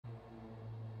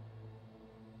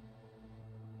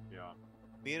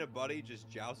Me and a buddy just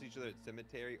joust each other at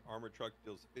cemetery. Armored truck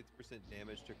deals 50%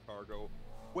 damage to cargo.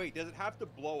 Wait, does it have to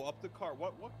blow up the car?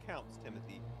 What counts,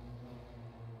 Timothy?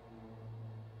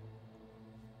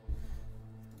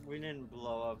 We didn't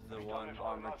blow up the one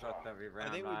armored truck that we ran. I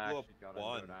think we blew up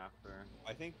one. After.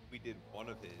 I think we did one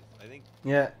of his. I think.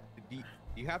 Yeah.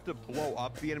 You have to blow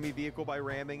up the enemy vehicle by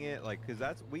ramming it, like, cause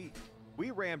that's we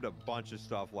rammed a bunch of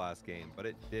stuff last game, but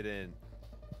it didn't.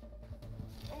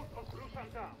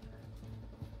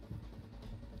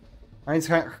 And it's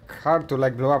hard to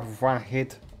like blow up with one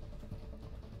hit.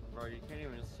 Bro, you can't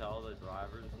even sell the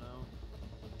drivers now.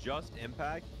 Just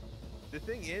impact. The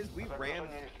thing is, we rammed.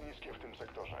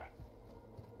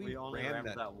 We only rammed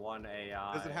that one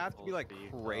AI. Does it have to be like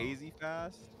crazy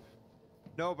fast?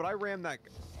 No, but I rammed that.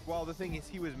 Well, the thing is,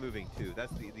 he was moving too.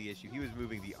 That's the issue. He was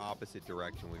moving the opposite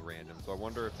direction we rammed him. So I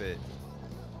wonder if it.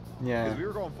 Yeah. Because we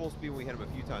were going full speed when we hit him a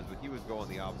few times, but he was going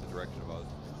the opposite direction of us.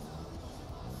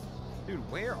 Dude,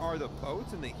 where are the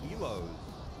boats and the helos?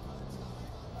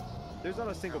 There's not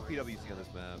a single PWC on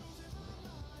this map.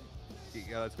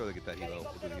 Yeah, let's go get that helo.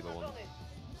 Let's do the helo one.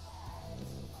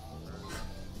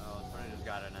 Oh, somebody just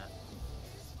got in it.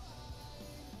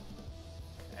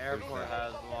 Airport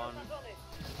has one.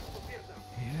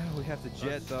 Yeah, we have the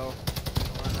jet though.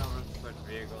 I'm gonna switch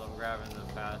vehicles. I'm grabbing the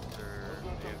faster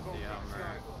DMZ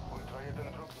Hummer.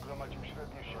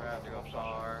 We have to go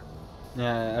far.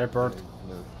 Yeah, airport.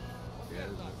 Yeah,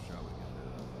 there's no shot we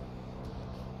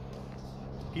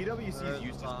can do. PWCs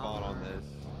used to spawn on this.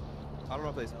 I don't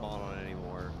know if they spawn on it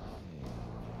anymore.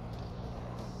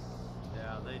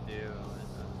 Yeah, they do.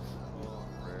 It's cool.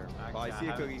 Actually, I see a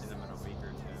cookie. Seen them in a week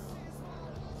or two.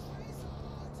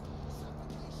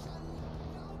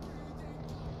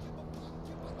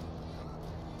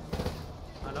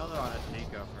 I know they're on a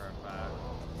Nico for a fact.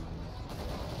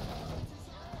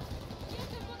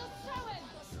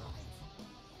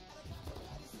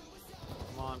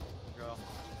 Come on, go.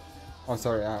 Oh,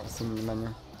 sorry, I was in the menu.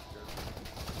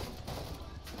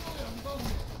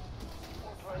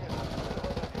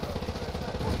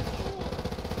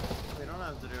 We don't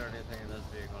have to do anything in this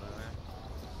vehicle, do we?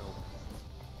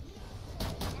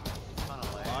 Kinda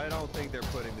lame. I don't think they're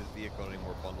putting this vehicle in any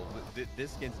more bundles.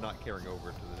 This skin's not carrying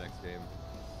over to the next game.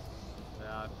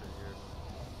 Yeah, I figured.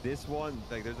 This one,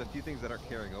 like, there's a few things that aren't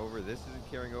carrying over. This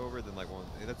isn't carrying over. Then, like, one,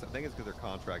 I think it's because they're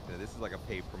contracting it. This is like a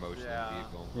paid promotion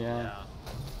vehicle. Yeah.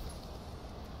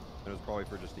 It was probably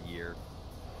for just a year.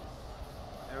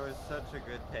 It was such a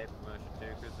good paid promotion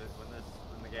too, because when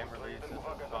the game released, it's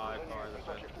by far the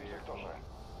best vehicle.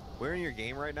 We're in your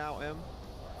game right now, M.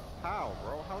 How,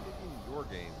 bro? How did you in your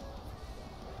game?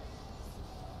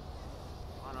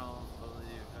 I don't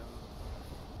believe him.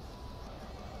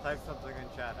 Type something in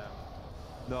chat, M.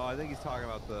 No, I think he's talking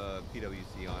about the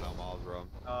PWC on El Mazra.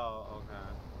 Oh, okay.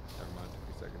 Never mind. Took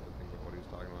me a second to think of what he was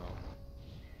talking about.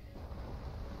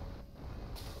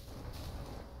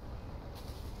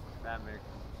 That makes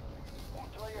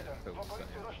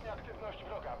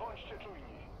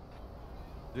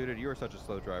Dude, you are such a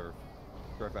slow driver.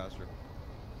 Drive faster.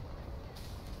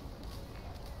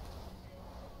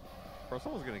 Bro,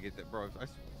 someone's gonna get that, bro.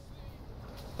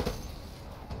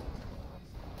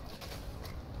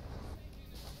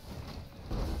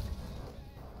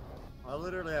 I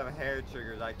literally have hair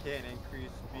triggers. I can't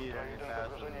increase speed any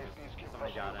faster than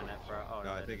somebody got in it, bro. Oh,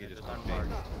 no, I think he just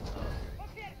unparked.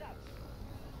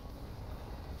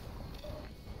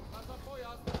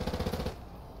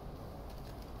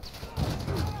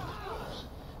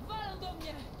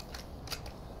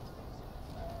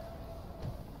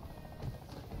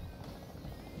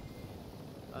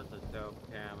 That's a dope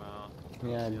camo.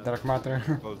 Yeah, dark matter.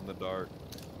 Goes in the dark.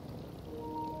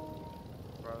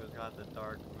 Bro's got the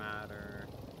dark matter.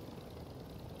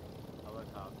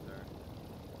 Helicopter.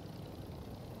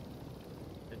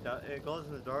 It goes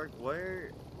in the dark.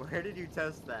 Where did you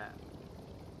test that?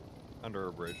 Under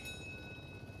a bridge.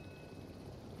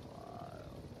 Wow.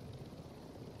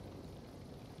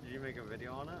 Did you make a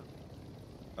video on it?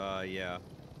 Yeah.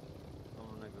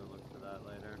 I'm gonna go look for that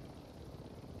later.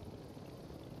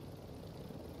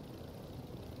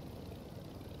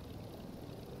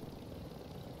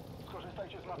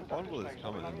 The bundle is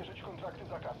coming in. Ultra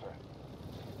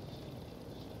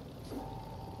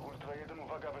 1,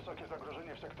 uwaga, wysokie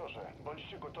zagrożenie w sektorze.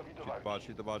 Bądźcie gotowi do walki.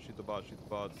 Shoot the bot, shoot the bot, shoot the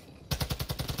bots.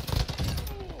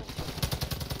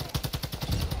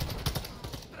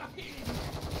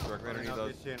 Direct I underneath know us.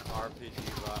 it's an RPG,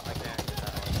 but I can't get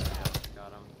that one. Yeah,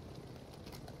 got him.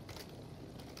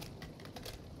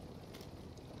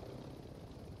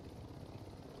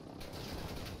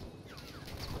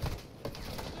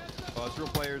 Oh, that's real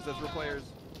players, that's real players.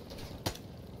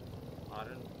 I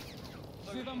didn't.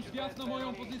 Wzywam zwiat na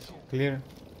moją pozycję. Clear.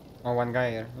 Oh, one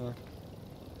guy here. Yeah.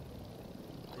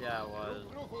 Yeah, it was.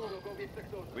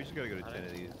 We just gotta go to 10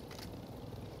 of these.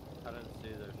 I didn't see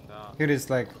their shot. Here is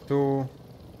like 2.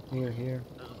 Here.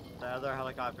 The other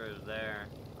helicopter is there.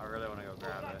 I really want to go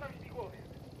grab it.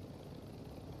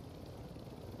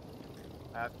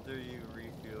 After you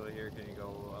refuel here, can you go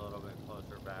a little bit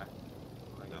closer back?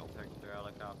 I'm gonna go check their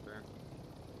helicopter.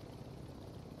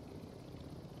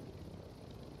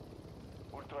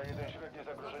 Ultra 1, średnie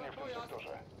zagrożenie w tym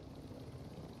sektorze.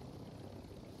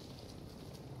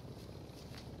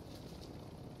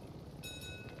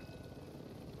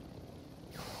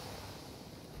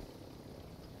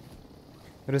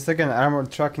 There is like an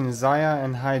armored truck in Zaya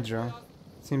and Hydra.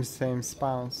 Seems same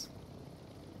spawns.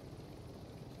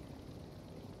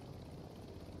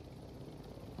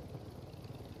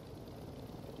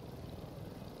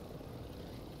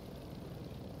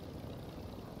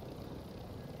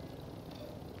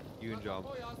 You can jump.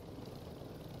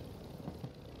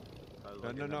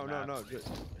 No.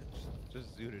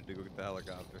 Just zooted to go get the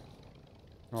helicopter.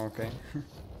 Okay.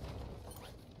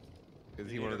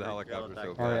 Because he wanted the helicopter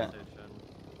so Oh, bad. yeah.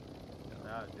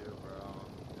 Yeah, dude, bro.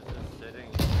 It's just sitting.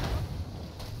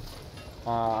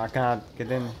 I cannot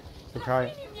get in. Too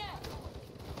high.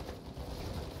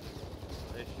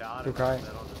 They shot Too him. high. They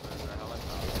don't defend their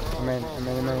helicopter. I'm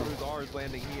in. Who's ours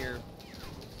landing here?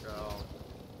 So,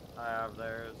 I have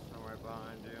theirs. I'm right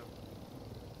behind you.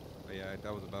 Oh, yeah,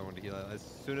 that was a bad one to heal. As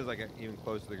soon as I got even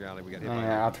close to the ground, we got hit Oh, by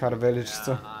yeah, at her village, Yeah,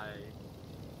 so. I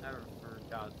never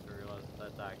forgot to realize that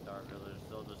attacked our village.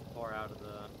 They'll just pour out of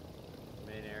the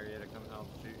main area to come help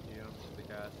shoot you at the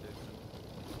gas station.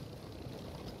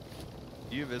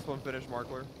 Do you have this one finished,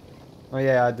 Markler? Oh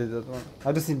yeah, I did that one.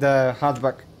 I just need the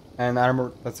hatchback and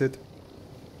armor. That's it.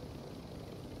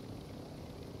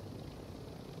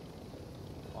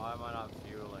 Why am I not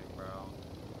fueling, bro?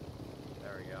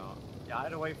 There we go. Yeah, I had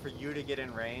to wait for you to get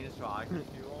in range so I can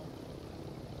fuel.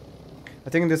 I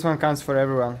think this one counts for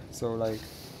everyone. So like,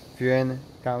 if you're in,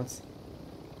 counts.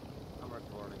 I'm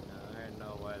recording now. There ain't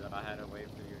no way that I had to wait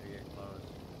for you to get close.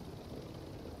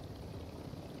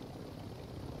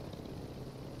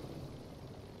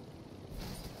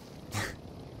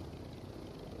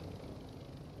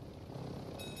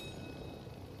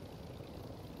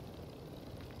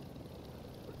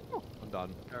 I'm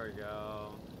done. There we go.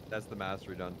 That's the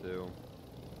mastery done too.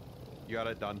 You got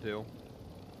it done too?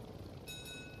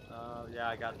 Yeah,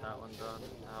 I got that one done.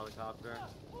 The helicopter.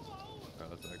 Oh,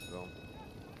 that's exfil.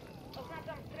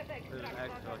 There's an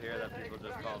exfil here that people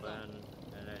just called in.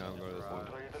 And it I'll just go to this one.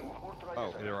 arrived.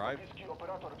 Oh, it arrived? Pobliski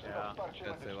operator wzywa Yeah. wsparcie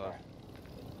Let's say medyczne. left.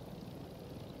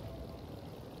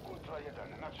 Ultra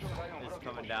 1, nadciągają It's wrogie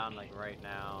coming down like right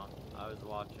now. I was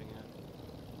watching it.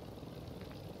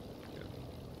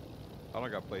 I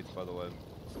don't got plates, by the way.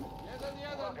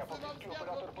 Uwaga, pobliski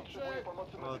operator potrzebuje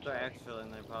pomocy Well, if they're medycznej.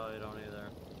 exfilling, they probably don't either.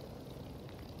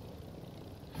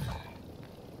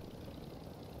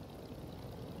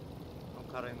 I'm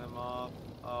cutting them off.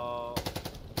 Oh.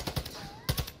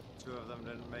 2 of them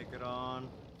didn't make it on.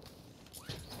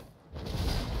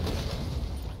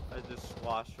 I just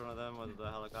squashed one of them with the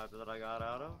helicopter that I got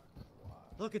out of.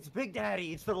 Look, it's Big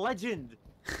Daddy! It's the legend!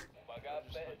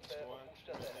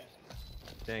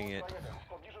 Dang it. Ultra 1, w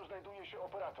pobliżu znajduje się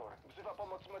operator. Wzywa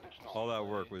pomoc medyczną. All that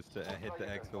work was to hit the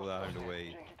exfil without having to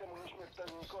wait. Dzięki temu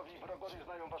nieśmiertelnikowi wrogowie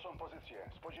znają waszą pozycję.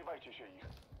 Spodziewajcie się ich.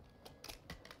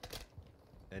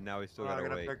 And now we still I'm not gotta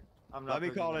gonna wait. pick- I'm Let not me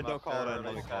picking call it, them don't up. call it They're in,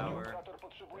 let me early call it. shower. Operator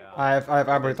potrzebuje Yeah. I have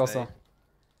armored also.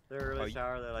 They're Oh, early you-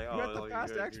 shower, they're like, You oh, got the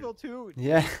fast you're exfil too?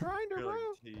 Yeah. Grinder, you're bro.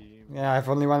 like team. Yeah, I have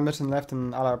only one mission left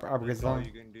and all our upgrades That's all done.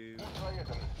 you can do. Ultra 1,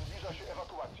 zbliża się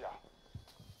ewakuacja.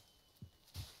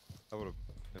 I would've,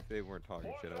 if they weren't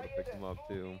talking shit, I would've picked them up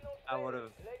too. I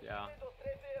would've, yeah.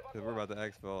 Because we're about to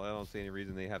exfil. I don't see any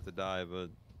reason they have to die, but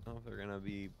I don't know if they're gonna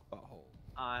be butthole.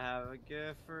 I have a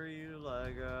gift for you,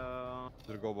 Lego. Is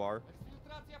it a gold bar?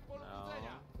 Infiltracja w polu No.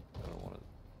 widzenia. I don't want it.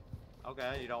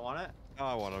 Okay, you don't want it? Oh,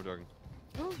 I want it, I'm joking.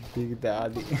 Big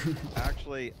Daddy.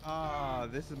 Actually,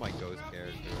 this is my ghost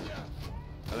character.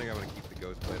 I think I'm gonna keep the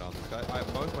ghost plate on this guy.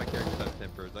 Most of my characters have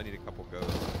tempers. I need a couple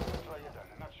ghosts. Ultra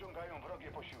 1, nadciągają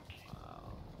wrogie posiłki.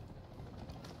 Wow.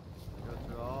 Go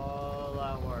through all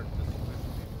that work to switch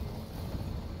people.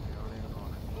 You don't even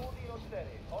want it. Studio 4,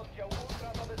 oddział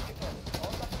ultra zabezpieczony.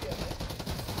 Odlatujemy.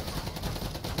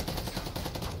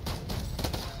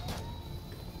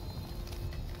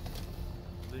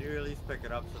 So you at least pick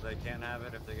it up so they can't have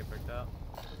it if they get picked up?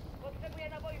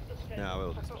 No,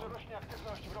 it'll W just sektorze spawn. rośnie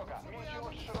aktywność wroga. Miejcie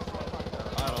oczy szeroko otwarte.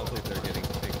 I don't think they're getting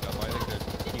picked up. I think their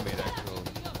teammate actually,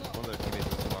 one of their teammates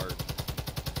was smart.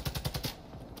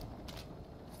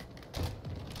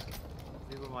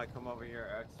 might come over here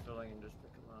exfilling and just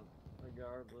pick them up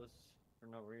regardless for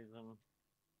no reason.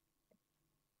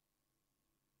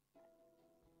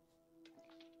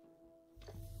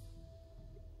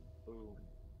 Boom.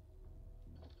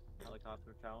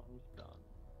 Helicopter challenge done.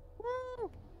 Woo!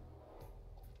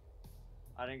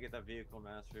 I didn't get the vehicle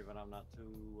mastery, but I'm not too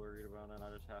worried about it.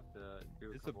 I just have to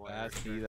do a It's a couple bad air key